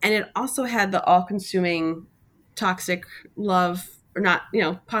 And it also had the all-consuming toxic love, or not,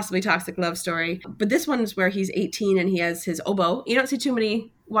 possibly toxic love story. But this one is where he's 18 and he has his oboe. You don't see too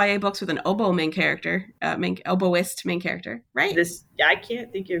many YA books with an oboe main character, oboist main character, right? I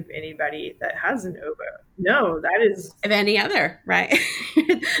can't think of anybody that has an oboe. No, that is... Of any other, right?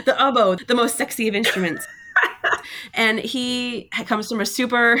 The oboe, the most sexy of instruments. And he comes from a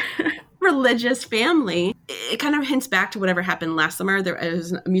super religious family. It kind of hints back to whatever happened last summer. There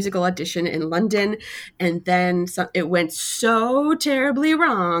was a musical audition in London, and then it went so terribly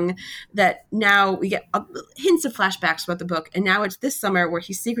wrong that now we get hints of flashbacks about the book. And now it's this summer where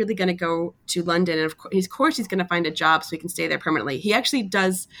he's secretly going to go to London, and of course he's going to find a job so he can stay there permanently. He actually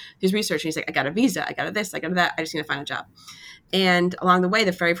does his research, and he's like, I got a visa, I got this, I got that, I just need to find a job. And along the way,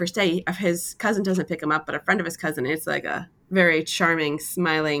 the very first day, his cousin doesn't pick him up, but a friend of his cousin, it's like a very charming,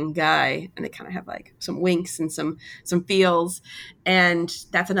 smiling guy. And they kind of have like some winks and some feels. And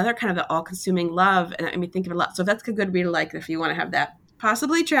that's another kind of the all-consuming love. And I mean, think of it a lot. So that's a good read alike if you want to have that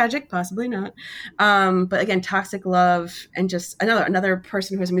possibly tragic, possibly not. But again, toxic love, and just another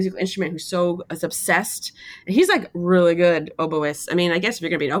person who has a musical instrument is obsessed. And he's like really good oboist. I mean, I guess if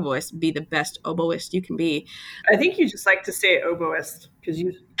you're gonna be an oboist, be the best oboist you can be. I think you just like to say oboist because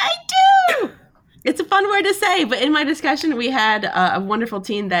I do. It's a fun word to say, but in my discussion, we had a wonderful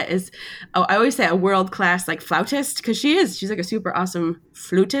teen that is, I always say a world-class like flautist, because she's like a super awesome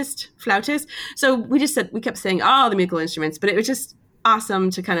flautist. So we kept saying all the musical instruments, but it was just awesome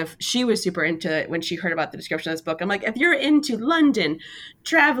to she was super into it when she heard about the description of this book. I'm like, if you're into London,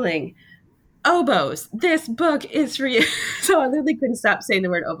 traveling, oboes, this book is for you. So I literally couldn't stop saying the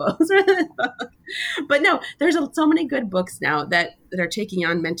word oboes. But no, there's so many good books now that are taking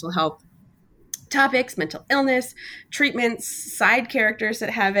on mental health topics, mental illness, treatments, side characters that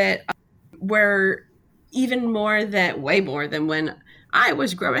have it, where way more than when I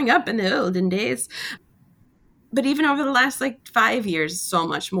was growing up in the olden days. But even over the last 5 years, so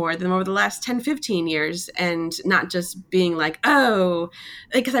much more than over the last 10, 15 years. And not just being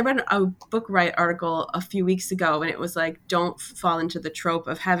because I read a book riot article a few weeks ago, and it was don't fall into the trope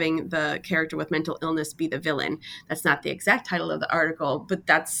of having the character with mental illness be the villain. That's not the exact title of the article, but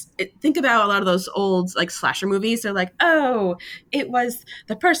that's it. Think about a lot of those old slasher movies. They're it was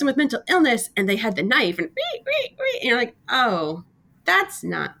the person with mental illness and they had the knife and you're like, oh, that's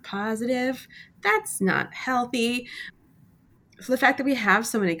not positive. That's not healthy. So the fact that we have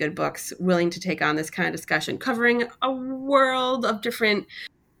so many good books willing to take on this kind of discussion, covering a world of different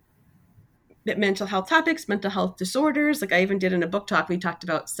mental health topics, mental health disorders. I even did in a book talk, we talked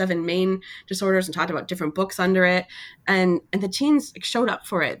about 7 main disorders and talked about different books under it. And the teens showed up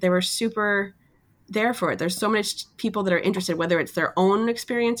for it. They were super there for it. There's so many people that are interested, whether it's their own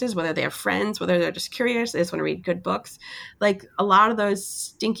experiences, whether they have friends, whether they're just curious, they just want to read good books. A lot of those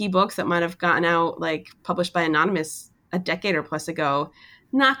stinky books that might have gotten out, published by Anonymous a decade or plus ago,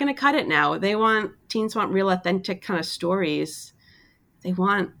 not going to cut it now. Teens want real, authentic kind of stories. They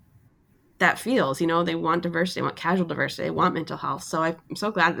want that feels, they want diversity, they want casual diversity, they want mental health. So I'm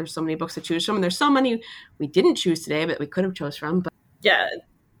so glad there's so many books to choose from. And there's so many we didn't choose today, but we could have chose from. But yeah,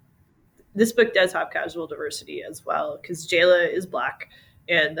 this book does have casual diversity as well, because Jayla is Black,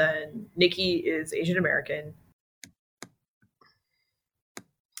 and then Nikki is Asian American.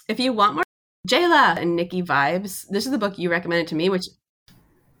 If you want more Jayla and Nikki vibes, this is the book you recommended to me, which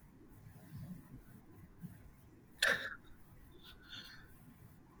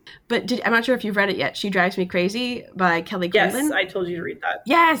but I'm not sure if you've read it yet. She Drives Me Crazy by Kelly Quindlen. Yes, I told you to read that.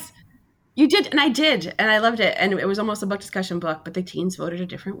 Yes. You did, and I did, and I loved it. And it was almost a book discussion book, but the teens voted a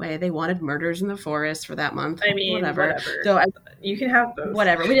different way. They wanted Murders in the Forest for that month. I mean, whatever. So you can have both.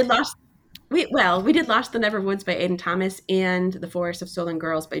 Whatever. We did Lost the Never Woods by Aiden Thomas and The Forest of Stolen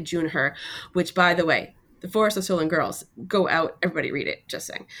Girls by June Hur, which, by the way, The Forest of Stolen Girls, go out, everybody read it, just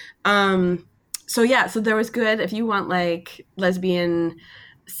saying. So there was good. If you want lesbian,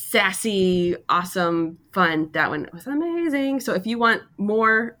 sassy, awesome, fun, that one was amazing. So if you want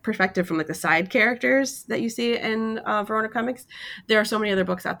more perspective from the side characters that you see in Verona Comics, there are so many other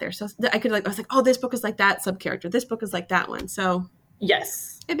books out there. So I was oh, this book is like that sub character, this book is like that one. So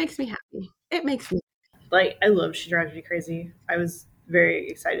yes, it makes me happy. I love She Drives Me Crazy. I was very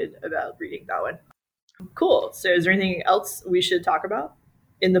excited about reading that one. Cool. So is there anything else we should talk about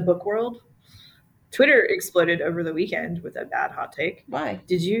in the book world? Twitter exploded over the weekend with a bad hot take. Why?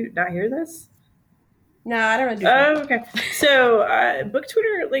 Did you not hear this? No, I don't really do that. Oh, okay. So book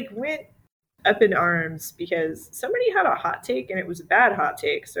Twitter went up in arms because somebody had a hot take and it was a bad hot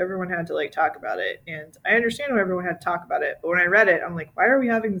take. So everyone had to talk about it. And I understand why everyone had to talk about it. But when I read it, I'm like, why are we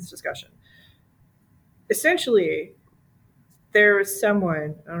having this discussion? Essentially, there was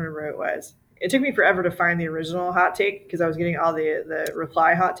someone, I don't remember who it was. It took me forever to find the original hot take because I was getting all the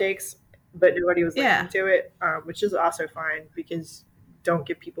reply hot takes. But nobody was listening to it, which is also fine because don't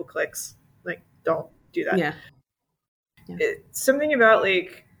give people clicks. Don't do that. Yeah. It's something about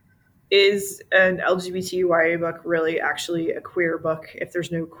is an LGBTYA book really actually a queer book if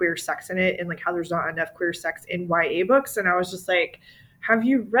there's no queer sex in it, and how there's not enough queer sex in YA books? And I was just have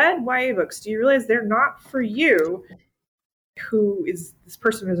you read YA books? Do you realize they're not for you? Who is this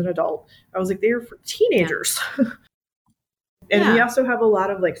person as an adult? I was they are for teenagers. Yeah. And we also have a lot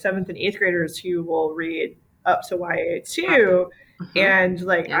of 7th and 8th graders who will read up to YA too. Mm-hmm.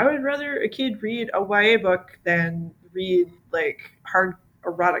 And I would rather a kid read a YA book than read hard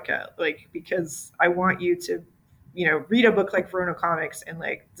erotica, because I want you to, read a book like Verona Comics and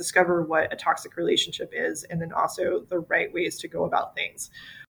discover what a toxic relationship is. And then also the right ways to go about things.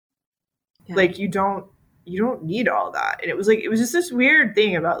 Yeah. You don't you don't need all that. And it was just this weird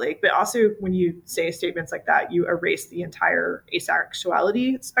thing about like, but also when you say statements like that, you erase the entire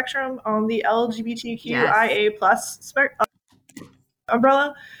asexuality spectrum on the LGBTQIA plus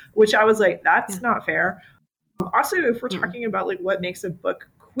umbrella, which I was like, that's not fair. Also, if we're talking about like what makes a book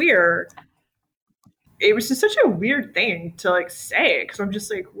queer, it was just such a weird thing to like say, because I'm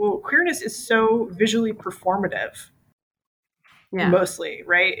just like, well, queerness is so visually performative. Mostly,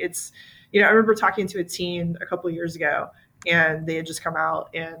 right? It's, I remember talking to a teen a couple of years ago, and they had just come out,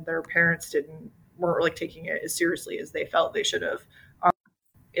 and their parents weren't like taking it as seriously as they felt they should have.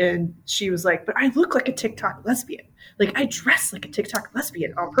 And she was like, "But I look like a TikTok lesbian. Like I dress like a TikTok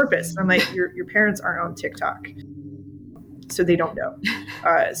lesbian on purpose." And I'm like, "Your parents aren't on TikTok, so they don't know.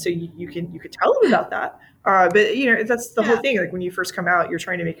 So you can tell them about that." But that's the whole thing. Like when you first come out, you're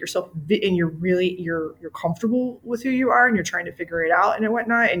trying to make yourself, and you're comfortable with who you are, and you're trying to figure it out and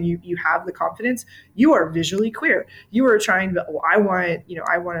whatnot. And you have the confidence. You are visually queer. You are trying to. Well, I want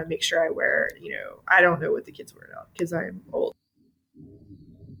to make sure I wear. I don't know what the kids wear now because I'm old.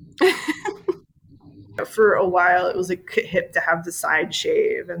 For a while, it was like hip to have the side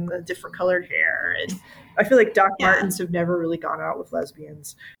shave and the different colored hair, and I feel like Doc Martens have never really gone out with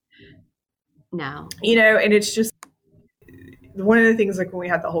lesbians. No. And it's just one of the things, like when we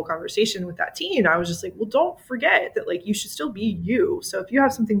had the whole conversation with that teen, I was just like, well, don't forget that like you should still be you. So if you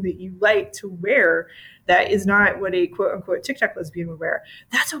have something that you like to wear that is not what a quote unquote TikTok lesbian would wear,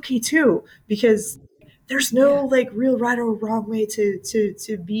 that's okay too, because there's no like real right or wrong way to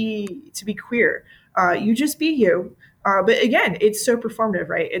be queer. You just be you. But again, it's so performative,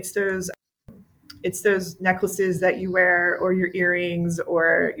 right? It's those necklaces that you wear, or your earrings,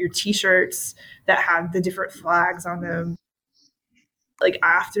 or your t-shirts that have the different flags on them. Like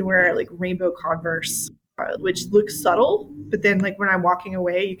I often wear like rainbow Converse, which looks subtle, but then like when I'm walking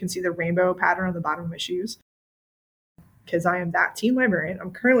away, you can see the rainbow pattern on the bottom of my shoes. Because I am that teen librarian.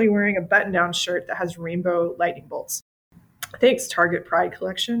 I'm currently wearing a button-down shirt that has rainbow lightning bolts. Thanks, Target Pride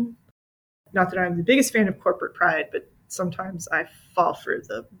collection. Not that I'm the biggest fan of corporate pride, but sometimes I fall for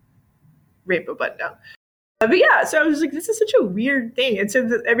the rainbow button down. But yeah, so I was like, this is such a weird thing. And so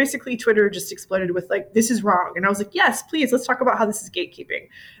basically Twitter just exploded with like, this is wrong. And I was like, yes, please, let's talk about how this is gatekeeping.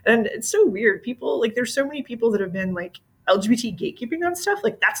 And it's so weird. People, like, there's so many people that have been like LGBT gatekeeping on stuff.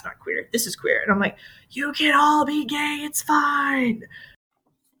 Like, that's not queer. This is queer. And I'm like, you can all be gay. It's fine.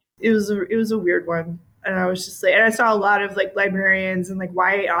 It was a weird one. And I was just like, and I saw a lot of like librarians and like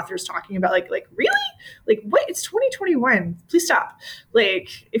YA authors talking about like really? Like what? It's 2021. Please stop.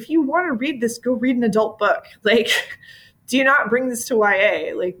 Like, if you want to read this, go read an adult book. Like, do not bring this to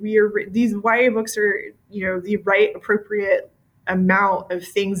YA. Like these YA books are, the right appropriate amount of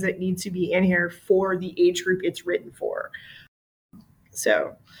things that need to be in here for the age group it's written for.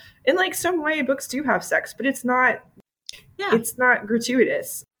 So, and like some YA books do have sex, but it's not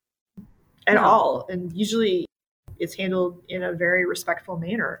gratuitous at all, and usually it's handled in a very respectful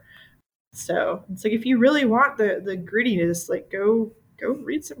manner. So it's like, if you really want the grittiness, like go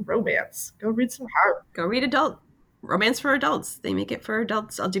read some romance, go read some horror, go read adult romance for adults. They make it for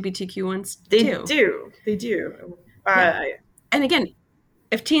adults, LGBTQ ones they too. They do. And again,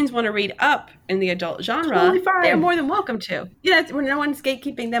 if teens want to read up in the adult genre, totally they're more than welcome to. No one's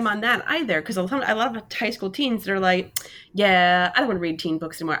gatekeeping them on that either. Because a lot of high school teens that are like, yeah, I don't want to read teen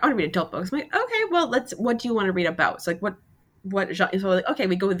books anymore. I want to read adult books. I'm like, okay, well, what do you want to read about? So like, what genre? So like, okay,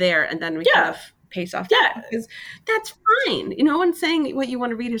 we go there, and then we kind of pace off. Yeah, because that's fine. No one's saying what you want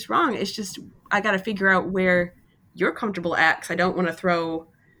to read is wrong. It's just I got to figure out where you're comfortable at. Because I don't want to throw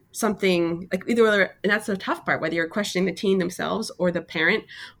something like and that's the tough part, whether you're questioning the teen themselves or the parent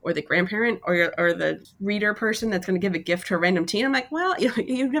or the grandparent or the reader person that's going to give a gift to a random teen. I'm like, well,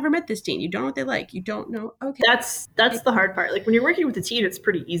 you've never met this teen, you don't know what they like, you don't know. Okay, that's the hard part. Like when you're working with a teen, it's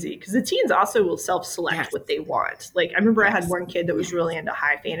pretty easy because the teens also will self-select what they want. Like I remember I had one kid that was really into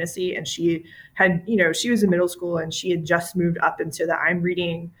high fantasy, and she had, she was in middle school and she had just moved up into the I'm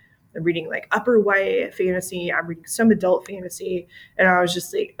reading like upper YA fantasy. I'm reading some adult fantasy. And I was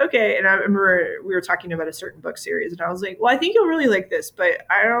just like, okay. And I remember we were talking about a certain book series, and I was like, well, I think you'll really like this, but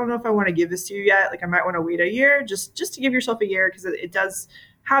I don't know if I want to give this to you yet. Like I might want to wait a year just to give yourself a year, because it does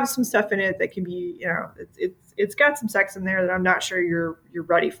have some stuff in it that can be, it's got some sex in there that I'm not sure you're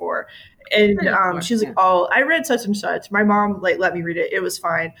ready for. And she's like, oh, I read such and such. My mom let me read it. It was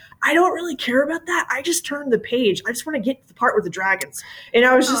fine. I don't really care about that. I just turned the page. I just want to get to the part with the dragons. And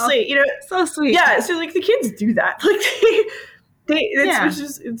I was just like, so sweet. Yeah. So like the kids do that. Like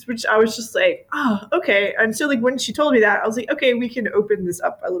which I was just like, oh, okay. And so like when she told me that, I was like, okay, we can open this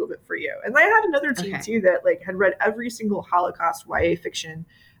up a little bit for you. And I had another teen too that like had read every single Holocaust YA fiction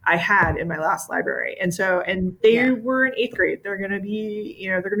I had in my last library. And they were in 8th grade. They're going to be,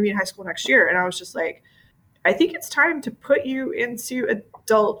 they're going to be in high school next year. And I was just like, I think it's time to put you into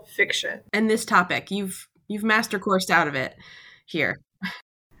adult fiction. And this topic, you've master coursed out of it here.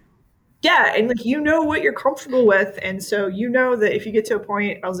 Yeah, and like what you're comfortable with, and so that if you get to a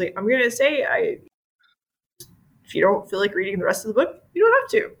point, I was like, I'm gonna say, if you don't feel like reading the rest of the book, you don't have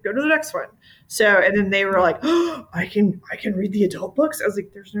to go to the next one. So, and then they were like, oh, I can read the adult books. I was like,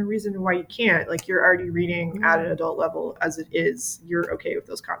 there's no reason why you can't. Like, you're already reading at an adult level as it is. You're okay with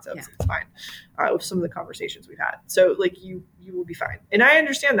those concepts. Yeah. It's fine. With some of the conversations we've had, so like you will be fine. And I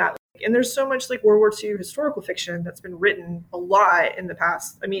understand that. And there's so much like World War II historical fiction that's been written a lot in the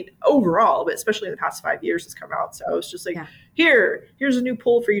past. I mean, overall, but especially in the past 5 years has come out. So it's just like, here's a new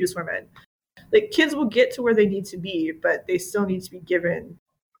pool for you to swim in. Like, kids will get to where they need to be, but they still need to be given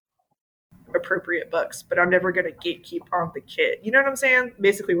appropriate books. But I'm never going to gatekeep on the kid. You know what I'm saying?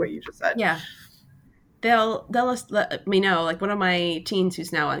 Basically what you just said. Yeah. They'll let me know, like one of my teens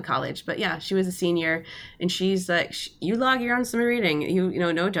who's now in college, but yeah, she was a senior, and she's like, you log your own summer reading,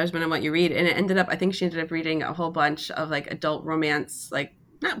 no judgment on what you read. And I think she ended up reading a whole bunch of like adult romance, like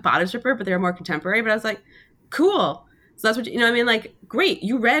not bodice ripper, but they were more contemporary. But I was like, cool. So that's what, like, great.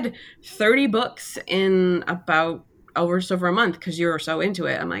 You read 30 books in about just over a month because you were so into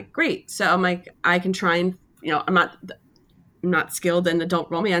it. I'm like, great. So I'm like, I can try and, I'm not skilled in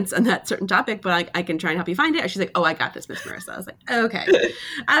adult romance on that certain topic, but I can try and help you find it. And she's like, oh, I got this, Miss Marissa. I was like, okay.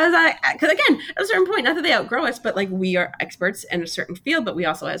 I was like, because again, at a certain point, not that they outgrow us, but like we are experts in a certain field, but we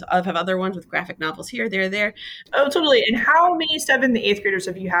also have other ones with graphic novels here, there. Oh, totally. And how many 7th and 8th graders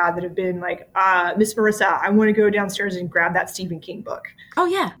have you had that have been like, Miss Marissa, I want to go downstairs and grab that Stephen King book? Oh,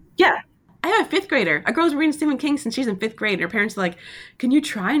 yeah. Yeah. I have a 5th grader. A girl's reading Stephen King since she's in 5th grade. And her parents are like, can you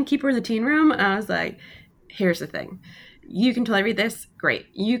try and keep her in the teen room? And I was like, here's the thing. You can totally read this. Great.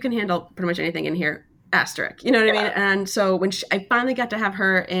 You can handle pretty much anything in here. Asterisk. You know what I mean? And so when I finally got to have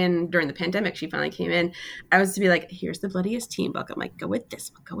her in during the pandemic, she finally came in. I was to be like, here's the bloodiest teen book. I'm like, go with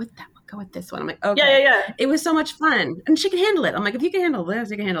this one. Go with that one. Go with this one. I'm like, okay. Yeah. It was so much fun. And she can handle it. I'm like, if you can handle this,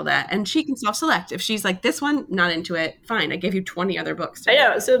 you can handle that. And she can self-select. If she's like, this one, not into it, fine. I gave you 20 other books. I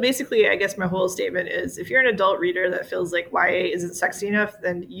know. So basically, I guess my whole statement is, if you're an adult reader that feels like YA isn't sexy enough,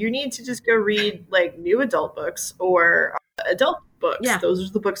 then you need to just go read like new adult books or adult books. Yeah. Those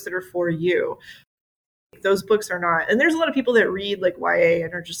are the books that are for you. Those books are not. And there's a lot of people that read like YA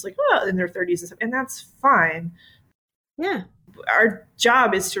and are just like, oh, in their 30s and stuff. And that's fine. Yeah. Our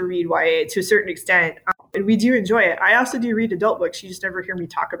job is to read YA to a certain extent. And we do enjoy it. I also do read adult books. You just never hear me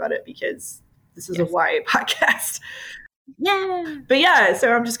talk about it because this is a YA podcast. Yeah. But yeah,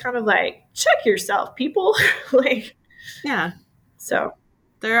 so I'm just kind of like, check yourself, people. Like, yeah. So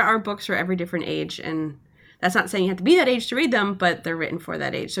there are books for every different age, and that's not saying you have to be that age to read them, but they're written for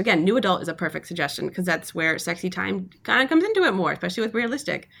that age. So again, new adult is a perfect suggestion because that's where sexy time kind of comes into it more, especially with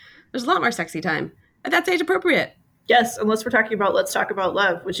realistic. There's a lot more sexy time, but that's age appropriate. Yes, unless we're talking about Let's Talk About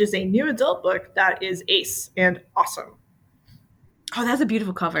Love, which is a new adult book that is ace and awesome. Oh, that's a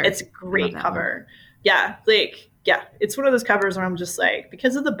beautiful cover. It's a great cover. Yeah, it's one of those covers where I'm just like,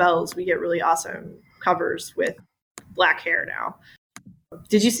 because of the bells, we get really awesome covers with black hair now.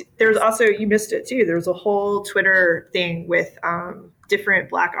 Did you see, there's also, you missed it too, there was a whole Twitter thing with different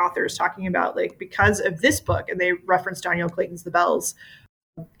Black authors talking about, like, because of this book, and they referenced Dhonielle Clayton's The Bells,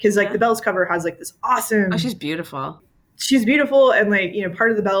 because like the Bells cover has like this awesome, she's beautiful, and like,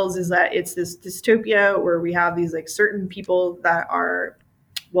 part of The Bells is that it's this dystopia where we have these like certain people that are,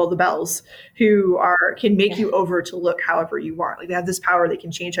 well, the Bells, who can make you over to look however you want. Like, they have this power, they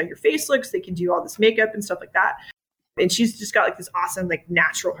can change how your face looks, they can do all this makeup and stuff like that. And she's just got like this awesome, like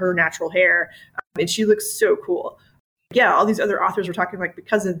natural hair. And she looks so cool. Yeah, all these other authors were talking like,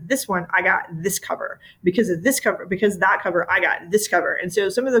 because of this one, I got this cover. Because of this cover, because that cover, I got this cover. And so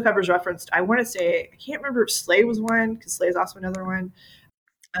some of the covers referenced, I want to say, I can't remember if Slay was one, because Slay is also another one.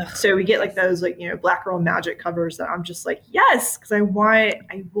 So we get like those like, Black Girl Magic covers that I'm just like, yes, because I want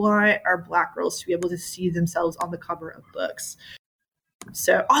our Black girls to be able to see themselves on the cover of books.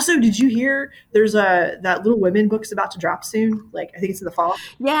 So also, did you hear there's that Little Women book's about to drop soon? Like, I think it's in the fall.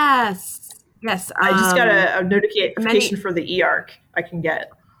 Yes. I just got a notification for the e-arc I can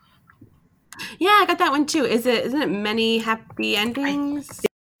get. Yeah, I got that one too. Isn't it Many Happy Endings?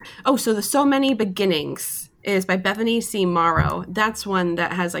 So the So Many Beginnings is by Bethany C. Morrow. That's one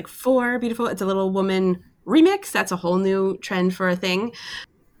that has like 4 beautiful, it's a Little Woman remix. That's a whole new trend for a thing.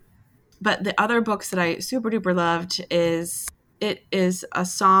 But the other books that I super duper loved is a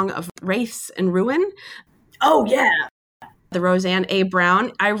song of Wraiths and Ruin. Oh yeah. the Roseanne A.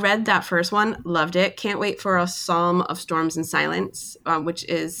 Brown. I read that first one, loved it. Can't wait for A Psalm of Storms and Silence, which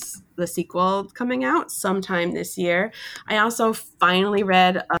is the sequel coming out sometime this year. I also finally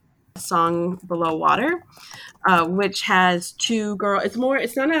read A Song Below Water, which has two girls. It's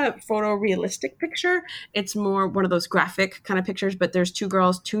not a photorealistic picture. It's more one of those graphic kind of pictures, but there's two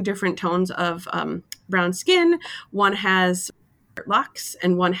girls, two different tones of brown skin. One has locks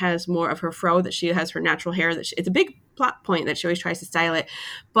and one has more of her fro, that she has her natural hair. It's a big plot point that she always tries to style it,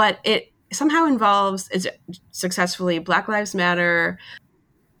 but it somehow involves successfully Black Lives Matter,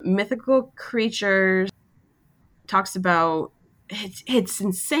 mythical creatures, talks about it's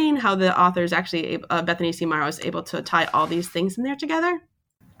insane how the author is actually Bethany C. Morrow is able to tie all these things in there together.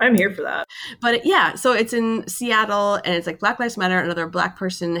 I'm here for that. But so it's in Seattle, and it's like Black Lives Matter, another Black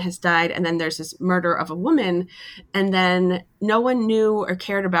person has died, and then there's this murder of a woman, and then no one knew or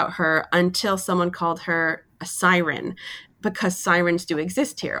cared about her until someone called her a siren, because sirens do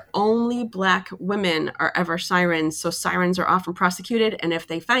exist here. Only Black women are ever sirens, so sirens are often prosecuted, and if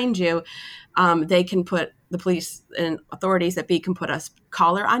they find you, they can put the police and authorities that can put a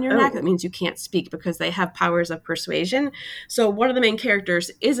collar on your neck. That means you can't speak because they have powers of persuasion. So one of the main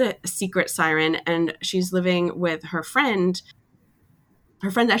characters is a secret siren, and she's living with her friend. Her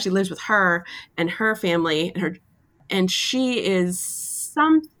friend actually lives with her and her family, and she is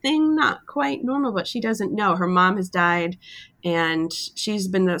something not quite normal, but she doesn't know. Her mom has died, and she's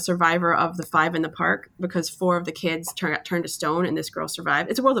been the survivor of the 5 in the park because 4 of the kids got turned to stone, and this girl survived.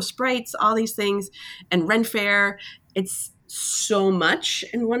 It's a world of sprites, all these things, and Ren Fair. It's so much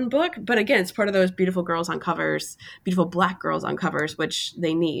in one book, but again, it's part of those beautiful girls on covers, beautiful Black girls on covers, which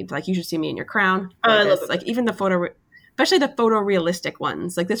they need. Like, You Should See Me in Your Crown. I love it. Like, even the especially the photorealistic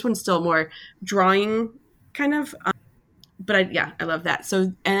ones. Like, this one's still more drawing kind of. But I love that.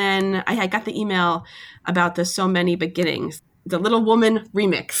 So, and I got the email about the So Many Beginnings, the Little Woman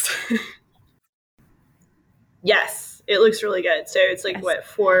remix. Yes, it looks really good. So it's like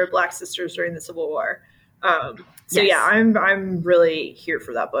 4 Black sisters during the Civil War. I'm really here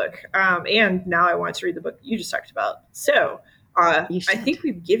for that book. And now I want to read the book you just talked about. So I think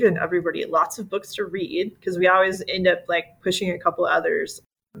we've given everybody lots of books to read, because we always end up like pushing a couple others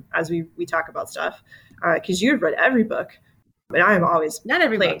as we talk about stuff. Because you've read every book. And I am always not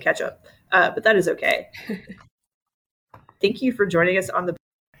every playing book. catch up, but that is okay. Thank you for joining us on the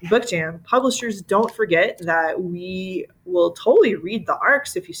Book Jam. Publishers, don't forget that we will totally read the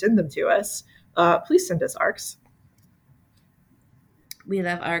ARCs if you send them to us. Please send us ARCs. We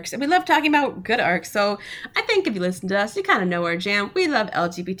love ARCs, and we love talking about good ARCs. So I think if you listen to us, you kind of know our jam. We love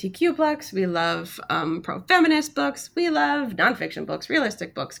LGBTQ books. We love pro-feminist books. We love nonfiction books,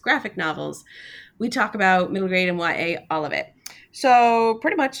 realistic books, graphic novels. We talk about middle grade and YA, all of it. So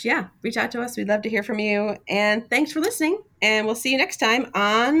pretty much, reach out to us. We'd love to hear from you. And thanks for listening. And we'll see you next time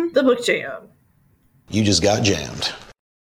on The Book Jam. You just got jammed.